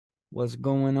What's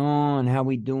going on? How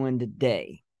we doing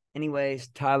today? Anyways,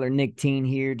 Tyler Nichting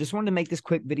here. Just wanted to make this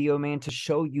quick video, man, to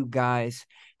show you guys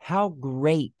how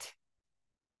great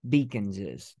Beacons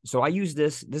is. So I use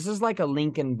this. This is like a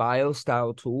link in bio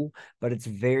style tool, but it's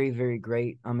very, very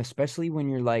great. Especially when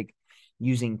you're like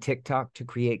using TikTok to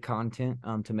create content,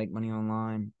 to make money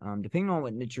online, depending on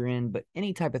what niche you're in, but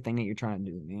any type of thing that you're trying to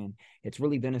do, man, it's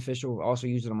really beneficial. I also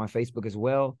use it on my Facebook as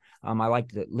well. I like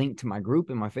to link to my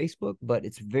group in my Facebook, but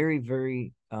it's very,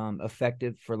 very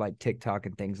effective for like TikTok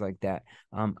and things like that.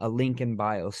 A link in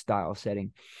bio style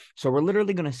setting. So we're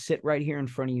literally going to sit right here in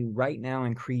front of you right now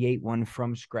and create one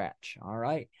from scratch. All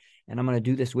right. And I'm going to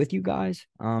do this with you guys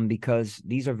because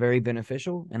these are very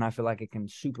beneficial and I feel like it can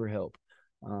super help.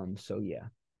 So yeah,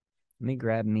 let me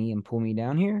grab me and pull me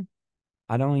down here.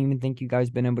 I don't even think you guys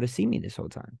been able to see me this whole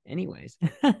time. Anyways.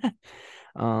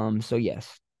 So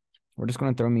yes, we're just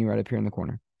going to throw me right up here in the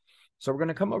corner. So we're going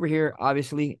to come over here.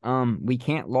 Obviously, we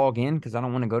can't log in because I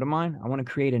don't want to go to mine. I want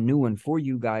to create a new one for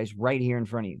you guys right here in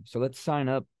front of you. So let's sign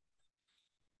up.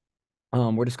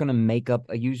 We're just going to make up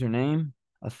a username,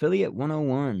 affiliate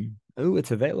 101. Ooh, it's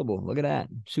available. Look at that.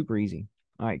 Super easy.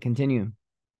 All right, continue.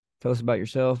 Tell us about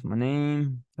yourself. My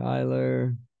name,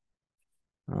 Tyler.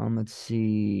 Let's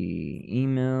see.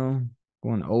 Email.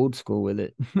 Going old school with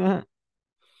it. All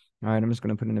right, I'm just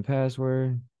going to put in a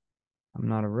password. I'm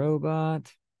not a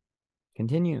robot.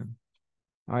 Continue.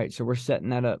 All right, so we're setting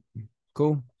that up.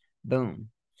 Cool. Boom.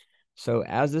 So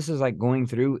as this is like going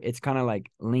through, it's kind of like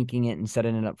linking it and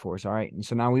setting it up for us. All right. And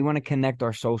so now we want to connect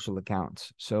our social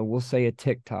accounts. So we'll say a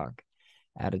TikTok,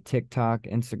 add a TikTok,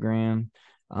 Instagram,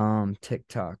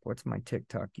 TikTok. What's my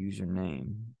TikTok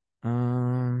username?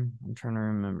 I'm trying to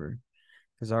remember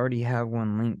because I already have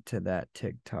one linked to that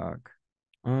TikTok.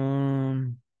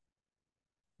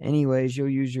 Anyways, you'll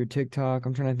use your TikTok.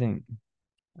 I'm trying to think.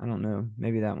 I don't know.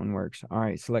 Maybe that one works. All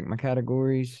right. Select my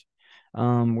categories.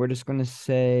 We're just going to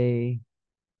say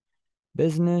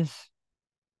business.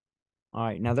 All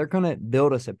right, now they're going to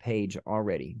build us a page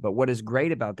already. But what is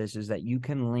great about this is that you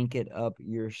can link it up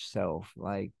yourself.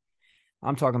 Like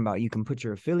I'm talking about, you can put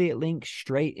your affiliate link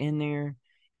straight in there,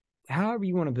 however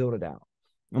you want to build it out.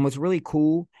 And what's really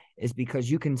cool is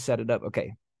because you can set it up.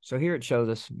 Okay, so here it shows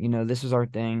us, this is our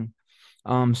thing.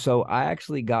 So I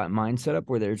actually got mine set up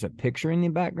where there's a picture in the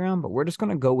background, but we're just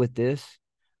going to go with this,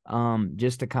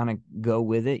 just to kind of go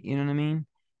with it. You know what I mean?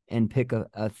 And pick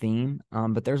a theme.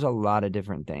 But there's a lot of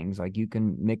different things. Like you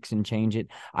can mix and change it.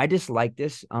 I just like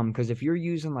this. Because if you're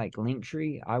using like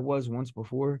Linktree, I was once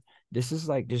before, this is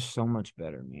like just so much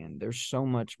better, man. There's so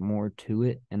much more to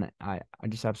it. And I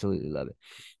just absolutely love it.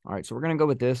 All right, so we're gonna go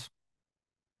with this.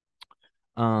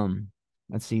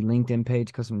 Let's see, LinkedIn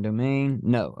page, custom domain.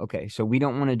 No, okay, so we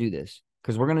don't want to do this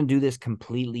because we're going to do this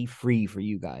completely free for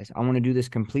you guys. I want to do this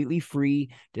completely free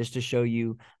just to show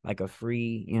you like a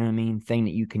free, thing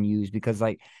that you can use, because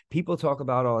like people talk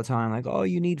about all the time, like, oh,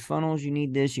 you need funnels, you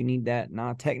need this, you need that.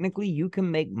 Nah, technically you can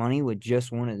make money with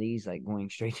just one of these, like going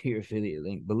straight to your affiliate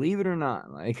link, believe it or not,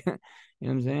 like, you know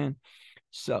what I'm saying?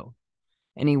 So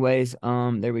anyways,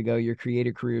 there we go. Your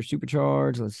creator career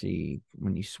supercharge. Let's see.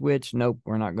 When you switch, nope,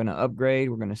 we're not going to upgrade.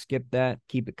 We're going to skip that.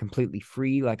 Keep it completely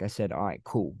free. Like I said, all right,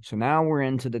 cool. So now we're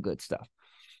into the good stuff.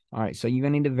 All right, so you're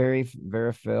going to need to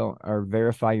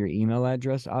verify your email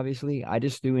address, obviously. I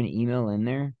just threw an email in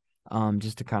there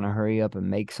just to kind of hurry up and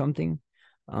make something.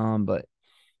 But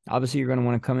obviously you're going to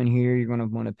want to come in here. You're going to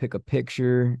want to pick a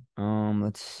picture.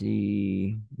 Let's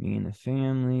see. Me and the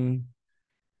family.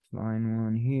 Find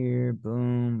one here.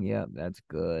 Boom. Yep, that's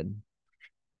good.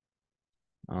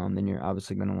 Then you're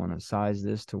obviously going to want to size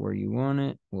this to where you want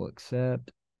it. We'll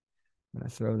accept. I'm going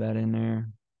to throw that in there.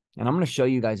 And I'm going to show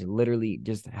you guys literally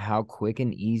just how quick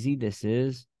and easy this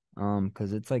is.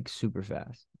 Because it's like super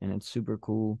fast and it's super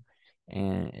cool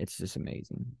and it's just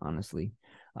amazing, honestly.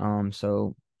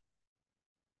 So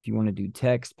if you want to do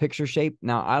text, picture shape.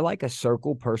 Now, I like a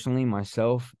circle personally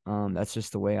myself. That's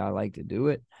just the way I like to do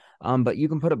it. But you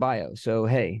can put a bio. So,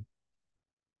 hey,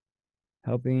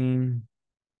 helping.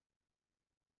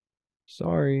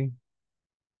 Sorry.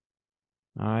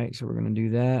 All right, so we're going to do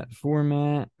that.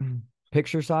 Format.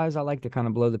 Picture size. I like to kind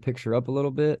of blow the picture up a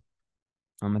little bit.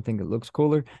 I think it looks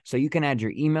cooler. So you can add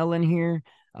your email in here.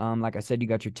 Like I said, you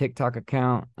got your TikTok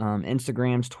account,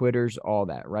 Instagrams, Twitters, all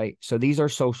that, right? So these are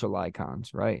social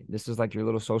icons, right? This is like your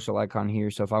little social icon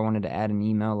here. So if I wanted to add an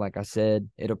email, like I said,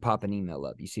 it'll pop an email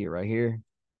up. You see it right here,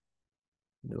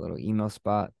 the little email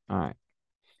spot. All right.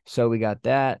 So we got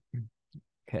that.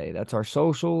 Okay, that's our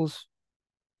socials.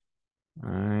 All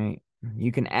right.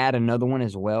 You can add another one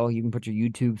as well. You can put your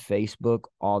YouTube, Facebook,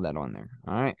 all that on there.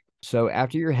 All right. So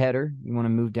after your header, you want to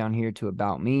move down here to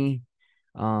About Me.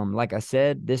 Like I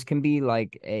said, this can be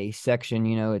like a section,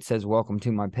 it says welcome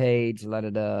to my page, let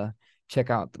it check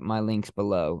out my links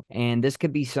below. And this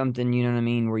could be something, you know what I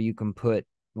mean, where you can put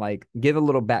like give a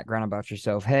little background about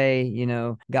yourself. Hey,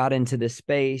 got into this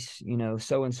space,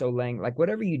 so and so like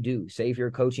whatever you do. Say if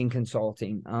you're coaching,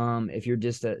 consulting, if you're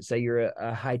just say you're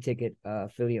a high ticket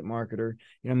affiliate marketer,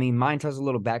 you know what I mean? Mine tells a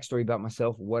little backstory about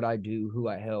myself, what I do, who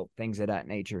I help, things of that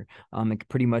nature.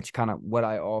 Pretty much kind of what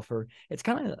I offer. It's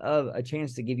kind of a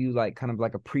chance to give you like kind of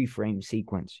like a pre-frame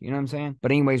sequence. You know what I'm saying?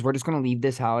 But anyways, we're just going to leave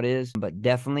this how it is. But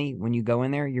definitely when you go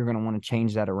in there, you're going to want to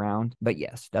change that around. But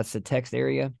yes, that's the text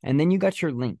area. And then you got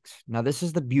your links. Now, this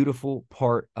is the beautiful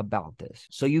part about this.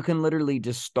 So you can literally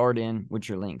just start in with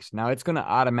your links. Now it's going to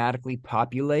automatically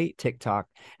populate TikTok.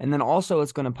 And then also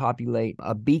it's going to populate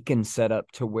a beacon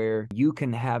setup to where you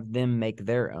can have them make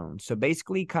their own. So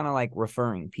basically kind of like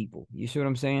referring people. You see what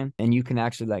I'm saying? And you can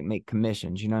actually like make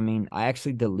commissions. You know what I mean? I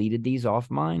actually deleted these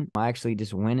off mine. I actually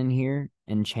just went in here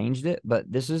and changed it. But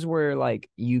this is where like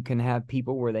you can have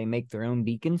people where they make their own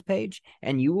beacons page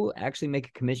and you will actually make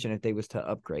a commission if they was to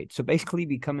upgrade. So basically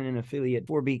becoming an affiliate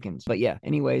for beacons. But yeah,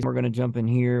 anyways, we're going to jump in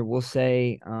here. We'll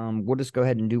say, we'll just go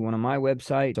ahead and do one of my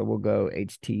websites. So we'll go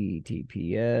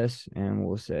HTTPS and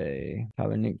we'll say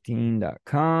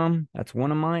tylernichting.com. That's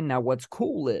one of mine. Now what's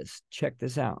cool is, check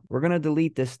this out. We're going to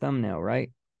delete this thumbnail,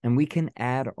 right? And we can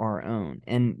add our own.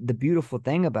 And the beautiful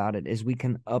thing about it is we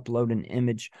can upload an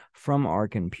image from our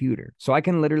computer. So I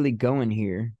can literally go in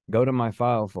here, go to my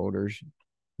file folders,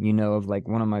 of like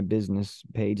one of my business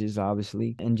pages,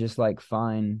 obviously, and just like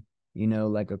find,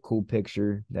 like a cool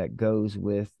picture that goes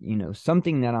with,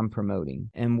 something that I'm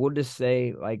promoting. And we'll just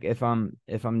say like, if I'm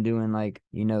doing like,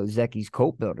 Zeki's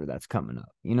Cult Builder that's coming up,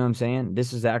 you know what I'm saying?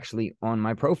 This is actually on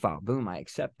my profile. Boom, I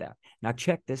accept that. Now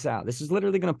check this out. This is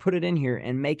literally going to put it in here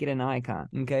and make it an icon.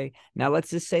 Okay. Now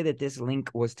let's just say that this link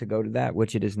was to go to that,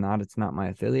 which it is not. It's not my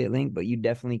affiliate link, but you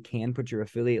definitely can put your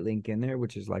affiliate link in there,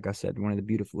 which is, like I said, one of the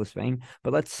beautifulest things.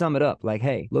 But let's sum it up. Like,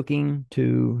 hey, looking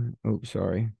to, oh,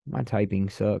 sorry, my typing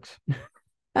sucks.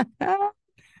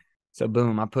 So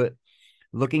boom, I put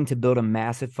looking to build a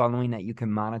massive following that you can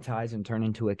monetize and turn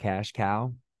into a cash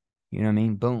cow. You know what I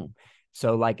mean? Boom.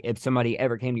 So like if somebody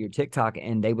ever came to your TikTok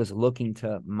and they was looking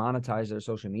to monetize their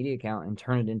social media account and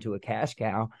turn it into a cash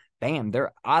cow, bam,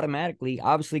 they're automatically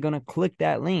obviously going to click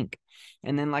that link.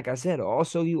 And then, like I said,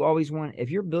 also you always want, if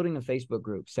you're building a Facebook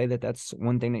group, say that that's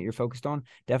one thing that you're focused on,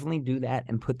 definitely do that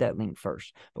and put that link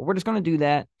first. But we're just going to do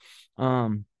that.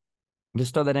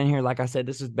 Just throw that in here. Like I said,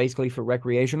 this is basically for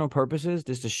recreational purposes,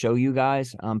 just to show you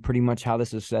guys pretty much how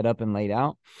this is set up and laid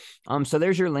out. So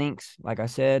there's your links. Like I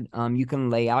said, you can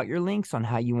lay out your links on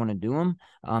how you want to do them,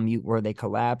 where they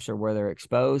collapse or where they're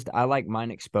exposed. I like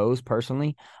mine exposed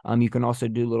personally. You can also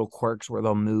do little quirks where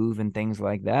they'll move and things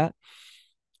like that.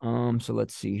 So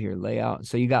let's see here, layout.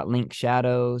 So you got link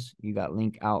shadows, you got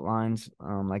link outlines.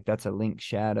 Like that's a link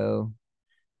shadow,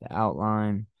 the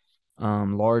outline.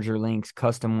 Larger links,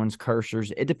 custom ones,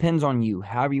 cursors. It depends on you,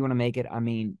 however you want to make it. I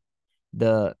mean,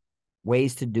 the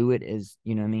ways to do it is,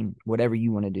 whatever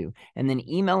you want to do. And then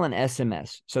email and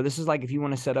SMS. So this is like if you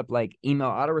want to set up like email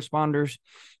autoresponders,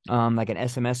 like an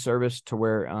SMS service to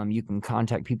where you can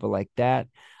contact people like that.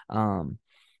 And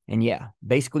yeah,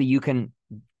 basically you can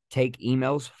take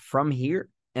emails from here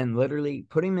and literally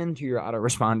put them into your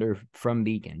autoresponder from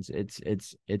beacons.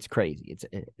 It's crazy.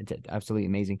 It's absolutely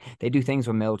amazing. They do things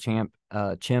with MailChimp.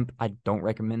 Chimp, I don't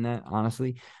recommend that,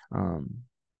 honestly.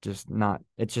 It's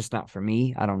just not for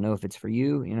me. I don't know if it's for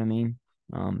you, you know what I mean?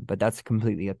 But that's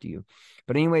completely up to you.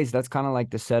 But anyways, that's kind of like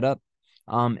the setup.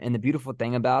 And the beautiful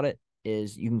thing about it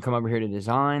is you can come over here to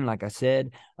design. Like I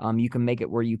said, you can make it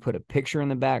where you put a picture in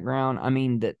the background. I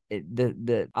mean,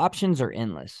 the options are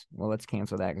endless. Well, let's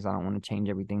cancel that because I don't want to change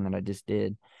everything that I just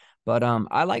did. But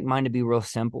I like mine to be real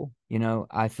simple.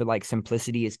 I feel like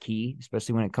simplicity is key,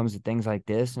 especially when it comes to things like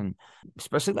this, and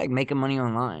especially like making money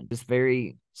online.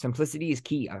 Simplicity is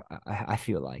key. I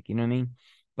feel like, you know what I mean?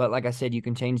 But like I said, you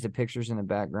can change the pictures in the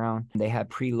background. They have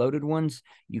preloaded ones.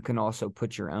 You can also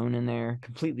put your own in there.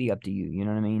 Completely up to you. You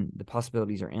know what I mean? The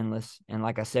possibilities are endless. And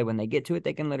like I said, when they get to it,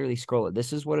 they can literally scroll it.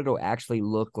 This is what it'll actually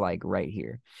look like right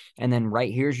here. And then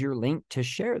right here's your link to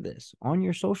share this on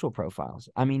your social profiles.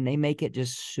 I mean, they make it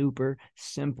just super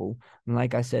simple. And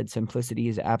like I said, simplicity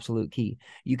is absolute key.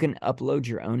 You can upload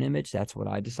your own image. That's what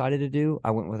I decided to do.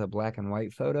 I went with a black and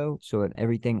white photo so that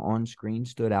everything on screen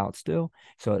stood out still.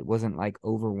 So it wasn't like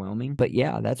overwhelming overwhelming. But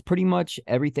yeah, that's pretty much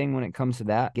everything when it comes to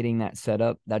that, getting that set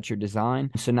up. That's your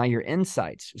design. So now your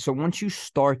insights. So once you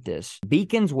start this,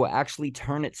 Beacons will actually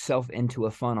turn itself into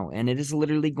a funnel, and it is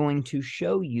literally going to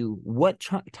show you what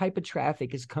type of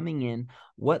traffic is coming in,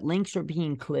 what links are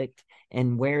being clicked,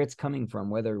 and where it's coming from,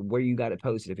 where you got it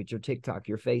posted. If it's your TikTok,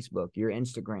 your Facebook, your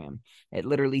Instagram, it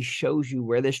literally shows you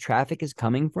where this traffic is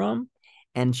coming from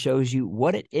and shows you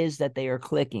what it is that they are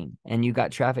clicking. And you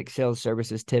got traffic, sales,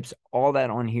 services, tips, all that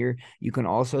on here. You can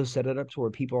also set it up to where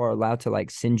people are allowed to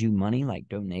like send you money, like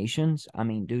donations. I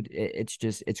mean, dude,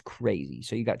 it's crazy.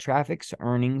 So you got traffic,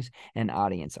 earnings, and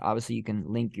audience. Obviously, you can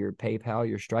link your PayPal,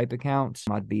 your Stripe accounts.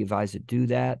 I'd be advised to do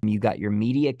that. You got your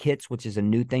media kits, which is a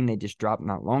new thing they just dropped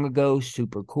not long ago.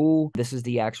 Super cool. This is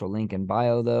the actual link in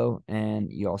bio though. And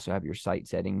you also have your site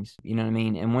settings, you know what I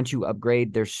mean? And once you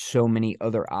upgrade, there's so many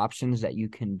other options that you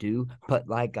can do. But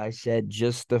like I said,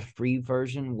 just the free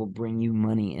version will bring you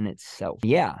money in itself.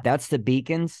 Yeah, that's the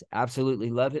beacons.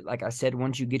 Absolutely love it. Like I said,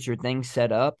 once you get your thing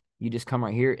set up, you just come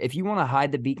right here. If you want to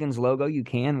hide the Beacons logo, you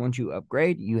can. Once you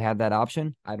upgrade, you have that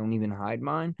option. I don't even hide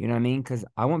mine. You know what I mean? Because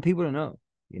I want people to know,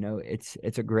 you know, it's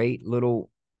a great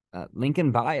little link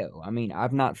in bio. I mean,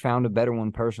 I've not found a better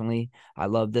one personally. I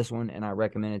love this one and I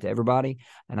recommend it to everybody.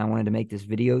 And I wanted to make this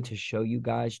video to show you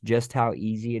guys just how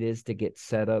easy it is to get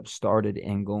set up, started,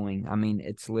 and going. I mean,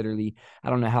 it's literally, I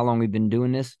don't know how long we've been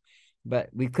doing this, but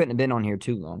we couldn't have been on here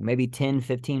too long. Maybe 10,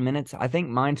 15 minutes. I think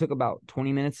mine took about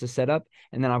 20 minutes to set up.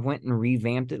 And then I went and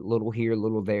revamped it, little here,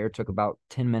 little there. Took about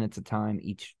 10 minutes of time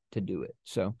each to do it.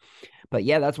 So, but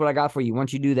yeah, that's what I got for you.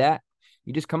 Once you do that,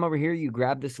 you just come over here, you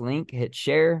grab this link, hit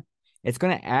share. It's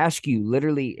going to ask you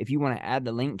literally if you want to add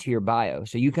the link to your bio.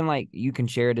 So you can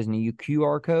share it as a new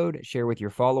QR code, share with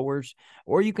your followers,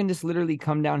 or you can just literally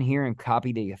come down here and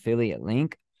copy the affiliate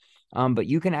link. But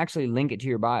you can actually link it to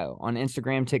your bio on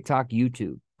Instagram, TikTok,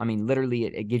 YouTube. I mean, literally,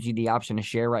 it gives you the option to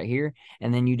share right here,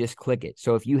 and then you just click it.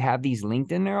 So if you have these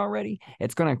linked in there already,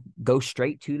 it's going to go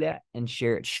straight to that and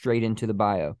share it straight into the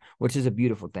bio, which is a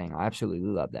beautiful thing. I absolutely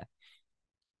love that.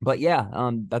 But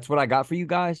yeah, that's what I got for you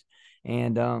guys.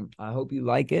 And I hope you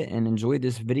like it and enjoyed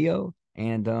this video.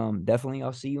 And definitely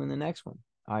I'll see you in the next one.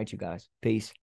 All right, you guys. Peace.